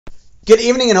Good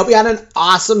evening and hope you had an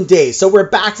awesome day. So we're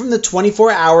back from the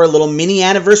 24-hour little mini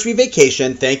anniversary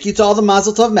vacation. Thank you to all the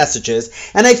Mazel Tov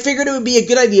messages. And I figured it would be a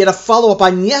good idea to follow up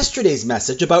on yesterday's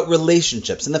message about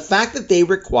relationships and the fact that they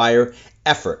require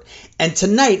effort. And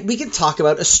tonight we can talk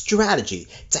about a strategy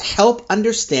to help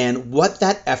understand what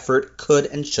that effort could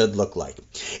and should look like.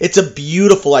 It's a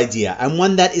beautiful idea and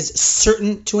one that is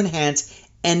certain to enhance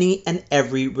any and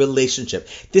every relationship.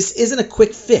 This isn't a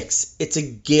quick fix. It's a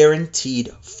guaranteed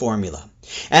formula.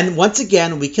 And once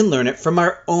again, we can learn it from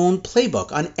our own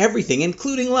playbook on everything,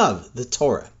 including love, the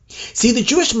Torah. See, the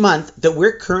Jewish month that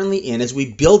we're currently in as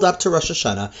we build up to Rosh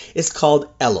Hashanah is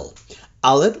called Elul.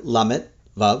 Aleph, Lamed,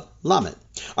 Vav, Lamed.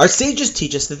 Our sages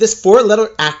teach us that this four-letter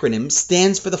acronym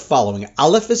stands for the following.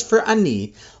 Aleph is for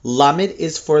Ani, Lamed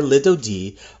is for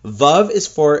Lidodi, Vav is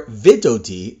for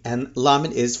Vidodi, and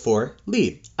Lamed is for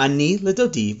Li. Ani,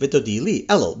 Lidodi, Vidodi, Li.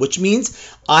 Elul, which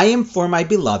means I am for my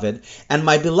beloved, and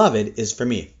my beloved is for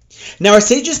me. Now, our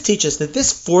sages teach us that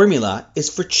this formula is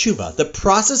for tshuva, the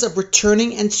process of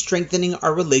returning and strengthening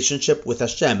our relationship with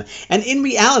Hashem. And in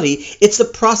reality, it's the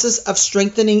process of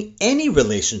strengthening any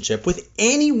relationship with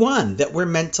anyone that we're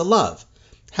meant to love.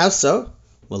 How so?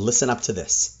 Well, listen up to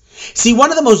this. See,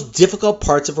 one of the most difficult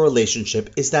parts of a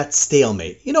relationship is that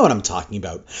stalemate. You know what I'm talking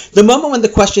about. The moment when the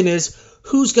question is,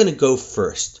 who's going to go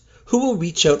first? Who will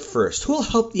reach out first? Who will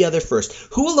help the other first?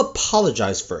 Who will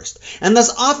apologize first? And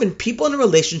thus often people in a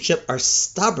relationship are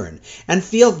stubborn and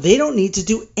feel they don't need to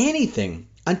do anything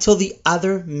until the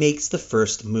other makes the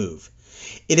first move.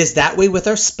 It is that way with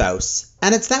our spouse,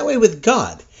 and it's that way with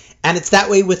God, and it's that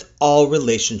way with all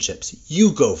relationships.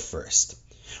 You go first.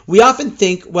 We often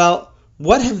think, well,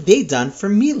 what have they done for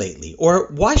me lately? Or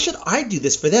why should I do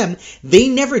this for them? They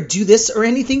never do this or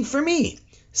anything for me.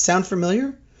 Sound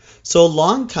familiar? So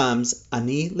along comes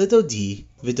Ani Lidodi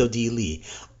Vidodi Li.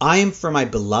 I am for my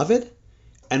beloved,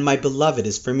 and my beloved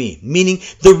is for me. Meaning,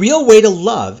 the real way to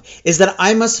love is that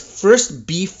I must first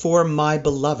be for my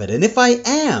beloved. And if I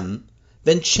am,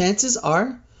 then chances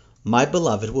are my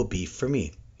beloved will be for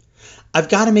me. I've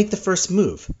got to make the first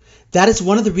move. That is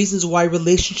one of the reasons why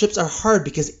relationships are hard,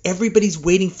 because everybody's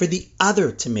waiting for the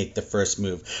other to make the first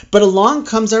move. But along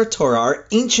comes our Torah, our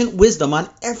ancient wisdom on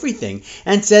everything,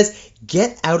 and says,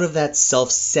 get out of that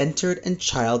self-centered and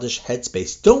childish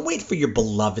headspace. Don't wait for your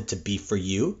beloved to be for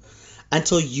you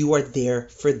until you are there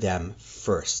for them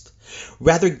first.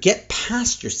 Rather, get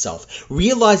past yourself.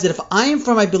 Realize that if I am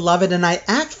for my beloved and I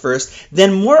act first,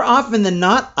 then more often than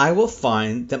not, I will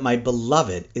find that my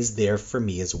beloved is there for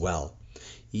me as well.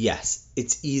 Yes,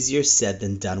 it's easier said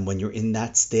than done when you're in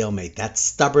that stalemate, that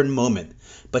stubborn moment.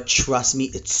 But trust me,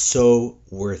 it's so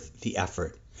worth the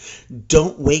effort.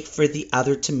 Don't wait for the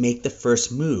other to make the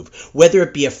first move, whether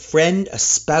it be a friend, a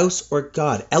spouse, or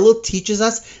God. Elul teaches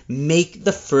us, make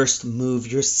the first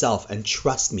move yourself. And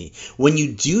trust me, when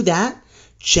you do that,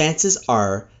 chances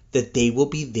are that they will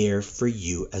be there for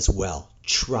you as well.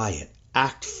 Try it.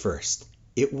 Act first.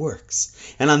 It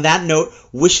works. And on that note,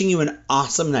 wishing you an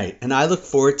awesome night, and I look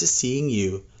forward to seeing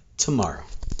you tomorrow.